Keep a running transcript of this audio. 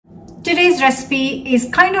Today's recipe is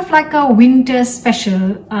kind of like a winter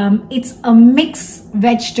special. It's a mixed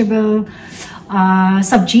vegetable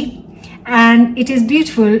sabji, and it is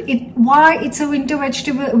beautiful. Why it's a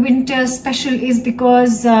winter special is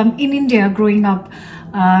because in India, growing up,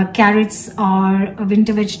 carrots are a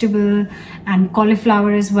winter vegetable, and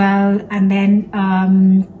cauliflower as well. And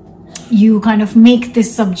then you kind of make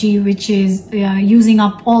this sabji, which is using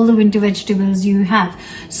up all the winter vegetables you have.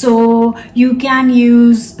 So you can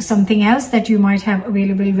use something else that you might have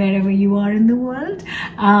available wherever you are in the world,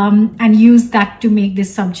 and use that to make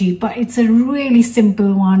this sabji. But it's a really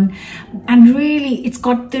simple one, and really it's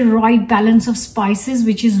got the right balance of spices,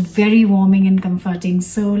 which is very warming and comforting.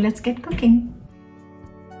 So let's get cooking.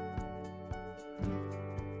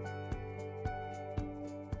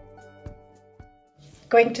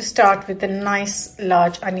 Going to start with a nice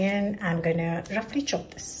large onion. I'm gonna roughly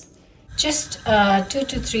chop this. Just 2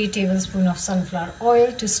 to 3 tablespoons of sunflower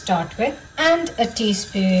oil to start with, and a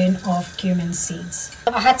teaspoon of cumin seeds.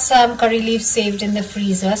 I had some curry leaves saved in the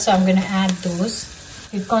freezer, so I'm gonna add those.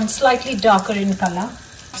 We've gone slightly darker in color.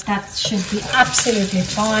 That should be absolutely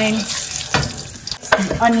fine.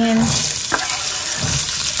 The onion.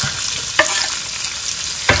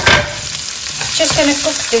 Just gonna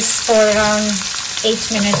cook this for around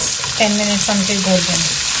 8 minutes, 10 minutes until golden.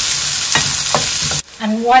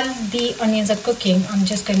 And while the onions are cooking, I'm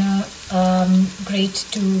just gonna grate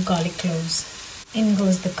 2 garlic cloves. In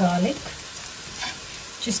goes the garlic.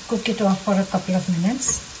 Just cook it off for a couple of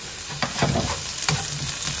minutes.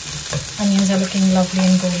 Onions are looking lovely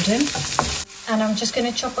and golden. And I'm just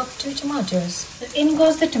gonna chop up 2 tomatoes. So in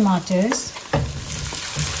goes the tomatoes.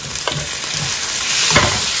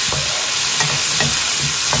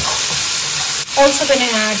 Also going to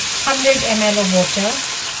add 100 ml of water,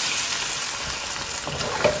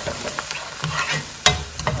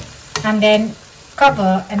 and then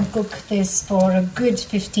cover and cook this for a good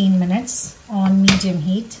 15 minutes on medium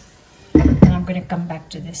heat. And I'm going to come back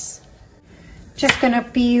to this. Just going to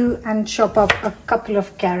peel and chop up a couple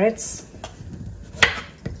of carrots.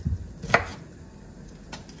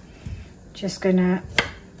 Just going to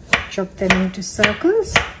chop them into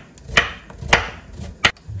circles.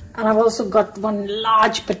 And I've also got 1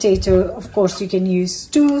 large potato. Of course, you can use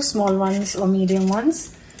 2 small ones or medium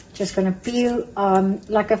ones. Just gonna peel.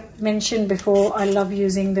 Like I've mentioned before, I love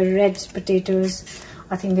using the red potatoes.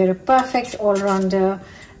 I think they're a perfect all-rounder,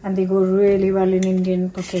 and they go really well in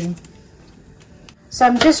Indian cooking. So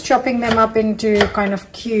I'm just chopping them up into kind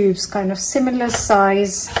of cubes, kind of similar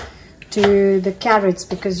size to the carrots,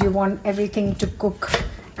 because you want everything to cook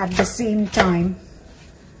at the same time.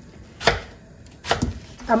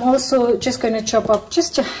 I'm also just going to chop up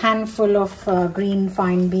just a handful of green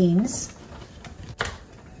fine beans.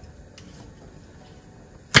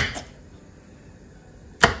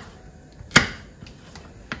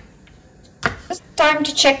 It's time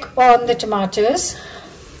to check on the tomatoes.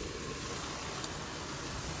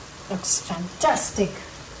 Looks fantastic.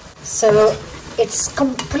 So it's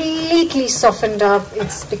completely softened up.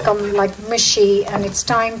 It's become like mushy, and it's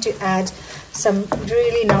time to add some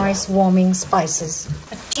really nice warming spices.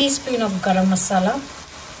 A teaspoon of garam masala,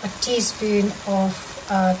 a teaspoon of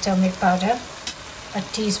turmeric powder, a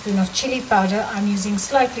teaspoon of chili powder. I'm using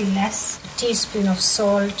slightly less. A teaspoon of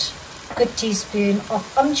salt, a good teaspoon of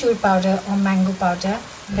amchur powder or mango powder.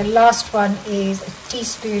 The last one is a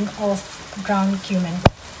teaspoon of ground cumin.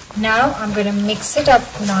 Now I'm going to mix it up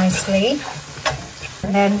nicely,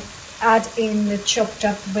 and then add in the chopped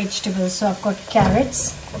up vegetables. So I've got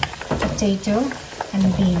carrots, potato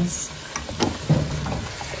and beans.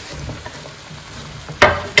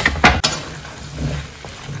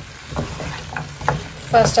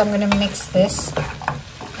 First I'm going to mix this,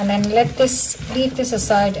 and then leave this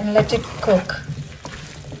aside and let it cook.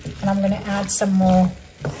 And I'm going to add some more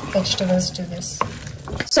vegetables to this.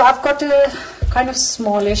 So I've got a kind of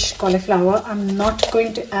smallish cauliflower. I'm not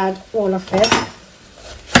going to add all of it.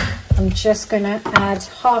 I'm just going to add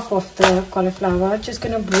half of the cauliflower. Just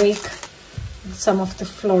going to break some of the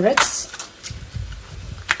florets.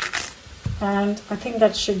 And I think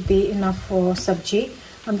that should be enough for sabji.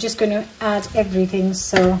 I'm just going to add everything.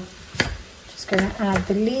 So just going to add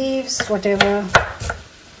the leaves, whatever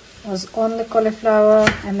was on the cauliflower,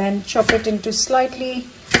 and then chop it into slightly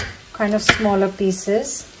kind of smaller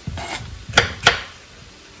pieces.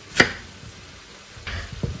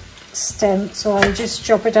 Stem, so I'll just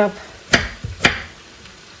chop it up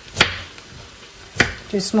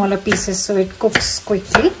to smaller pieces so it cooks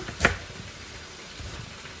quickly.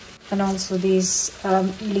 And also these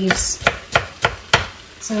leaves.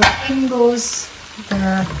 So in goes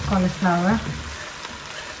the cauliflower.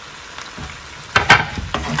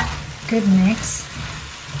 good mix.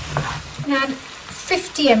 And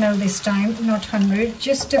 50 ml this time, not 100,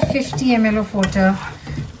 just a 50 ml of water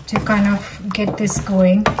to kind of get this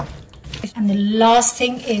going. And the last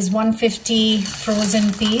thing is 150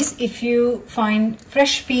 frozen peas. If you find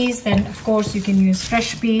fresh peas, then of course you can use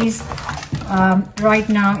fresh peas. Right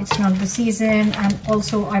now it's not the season, and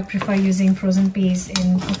also I prefer using frozen peas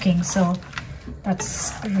in cooking, so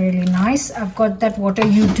that's really nice. I've got that water.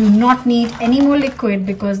 You do not need any more liquid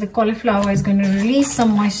because the cauliflower is going to release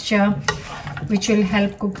some moisture, which will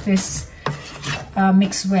help cook this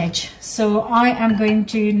mixed veg. So I am going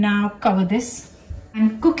to now cover this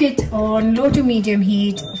and cook it on low to medium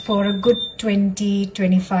heat for a good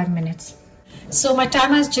 20-25 minutes. So my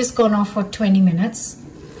timer has just gone off for 20 minutes.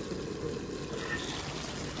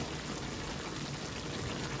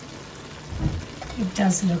 It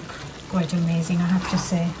does look quite amazing, I have to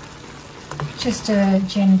say. Just a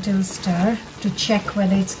gentle stir to check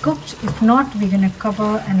whether it's cooked. If not, we're going to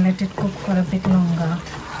cover and let it cook for a bit longer.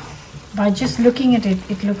 By just looking at it,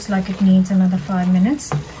 it looks like it needs another 5 minutes.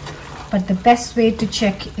 But the best way to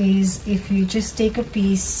check is if you just take a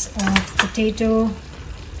piece of potato,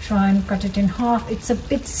 try and cut it in half. It's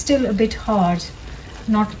still a bit hard,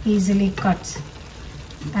 not easily cut.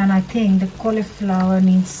 And I think the cauliflower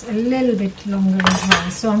needs a little bit longer as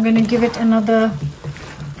well. So I'm going to give it another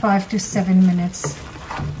 5 to 7 minutes.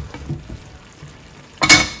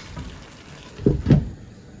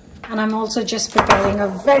 And I'm also just preparing a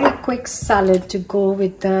very quick salad to go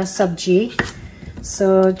with the sabji.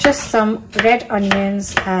 So just some red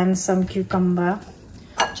onions and some cucumber,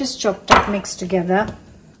 just chopped up, mixed together.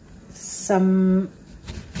 Some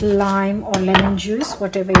lime or lemon juice,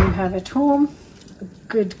 whatever you have at home. A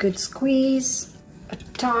good squeeze. A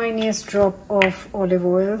tiniest drop of olive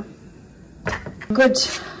oil. Good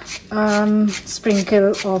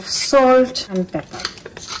sprinkle of salt and pepper.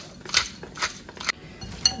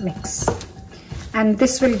 Mix. And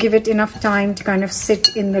this will give it enough time to kind of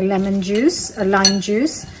sit in the lemon juice, lime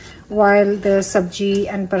juice, while the sabji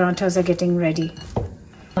and parathas are getting ready.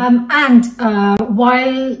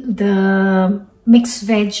 While the mixed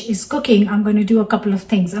veg is cooking, I'm going to do a couple of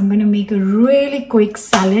things. I'm going to make a really quick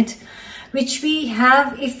salad, which we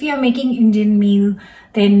have, if you're making Indian meal,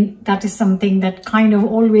 then that is something that kind of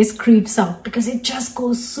always creeps up because it just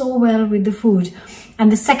goes so well with the food.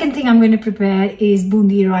 And the second thing I'm going to prepare is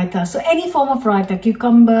bundi raita. So any form of raita,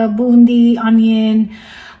 cucumber, bundi, onion,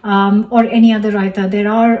 or any other raita. There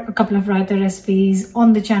are a couple of raita recipes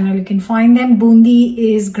on the channel. You can find them.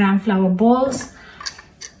 Bundi is gram flour balls,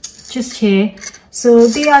 just here. So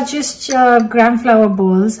they are just gram flour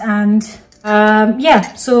balls, and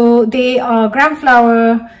yeah, so they are gram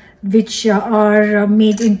flour which are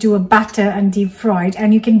made into a batter and deep fried,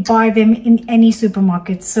 and you can buy them in any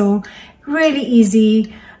supermarket. So really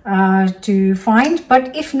easy to find,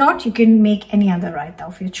 but if not, you can make any other raita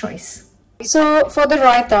of your choice. So for the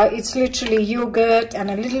raita, it's literally yogurt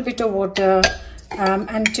and a little bit of water,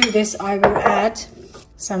 and to this I will add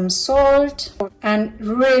some salt, and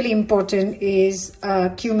really important is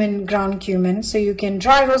cumin, ground cumin. So you can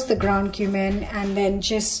dry roast the ground cumin and then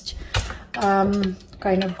just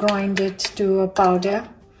kind of grind it to a powder,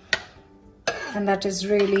 and that is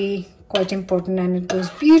really quite important, and it goes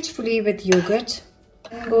beautifully with yogurt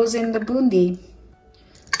and goes in the bundi.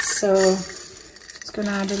 So it's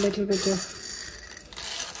gonna add a little bit of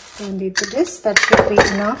bundi to this. That should be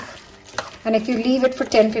enough. And if you leave it for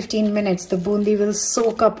 10-15 minutes, the bundi will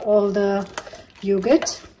soak up all the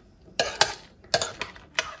yogurt.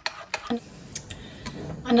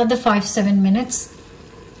 Another 5-7 minutes,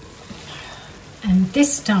 and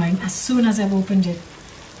this time, as soon as I've opened it,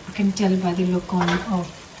 I can tell by the look on of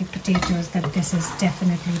the potatoes that this is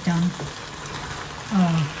definitely done.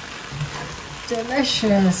 Oh,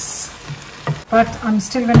 delicious. But I'm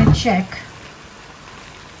still going to check,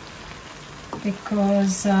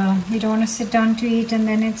 because you don't want to sit down to eat and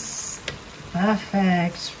then it's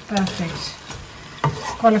perfect.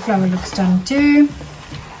 Cauliflower looks done too.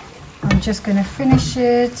 I'm just going to finish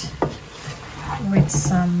it with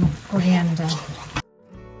some coriander,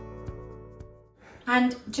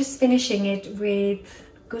 and just finishing it with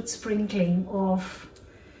good sprinkling of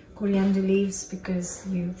coriander leaves, because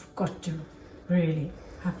you've got to, really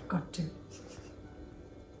have got to.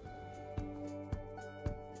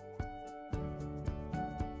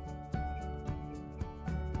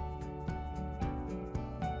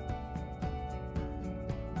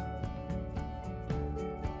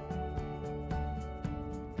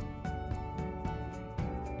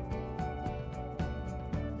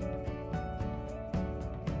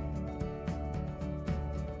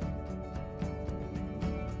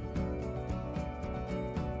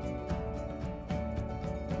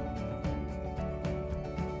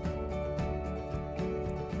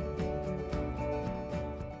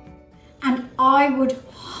 I would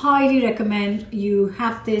highly recommend you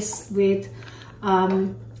have this with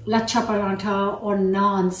lachha paratha or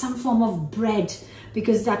naan, some form of bread,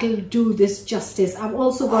 because that will do this justice. I've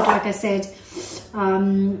also got, like I said,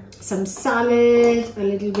 some salad, a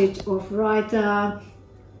little bit of raita.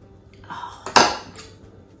 Oh,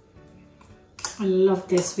 I love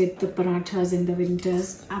this with the parathas in the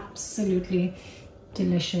winters. Absolutely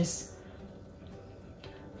delicious.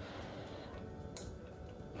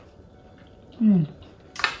 Oh,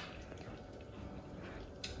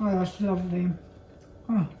 that's lovely.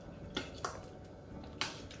 Oh,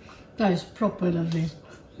 that is proper lovely.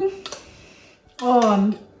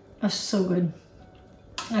 Oh, that's so good.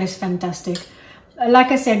 That is fantastic.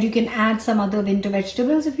 Like I said, you can add some other winter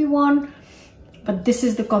vegetables if you want, but this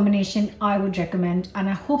is the combination I would recommend, and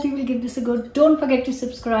I hope you will give this a go. Don't forget to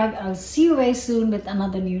subscribe. I'll see you very soon with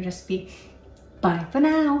another new recipe. Bye for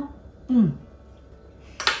now.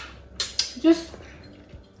 Just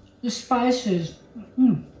the spices.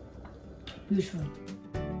 Beautiful.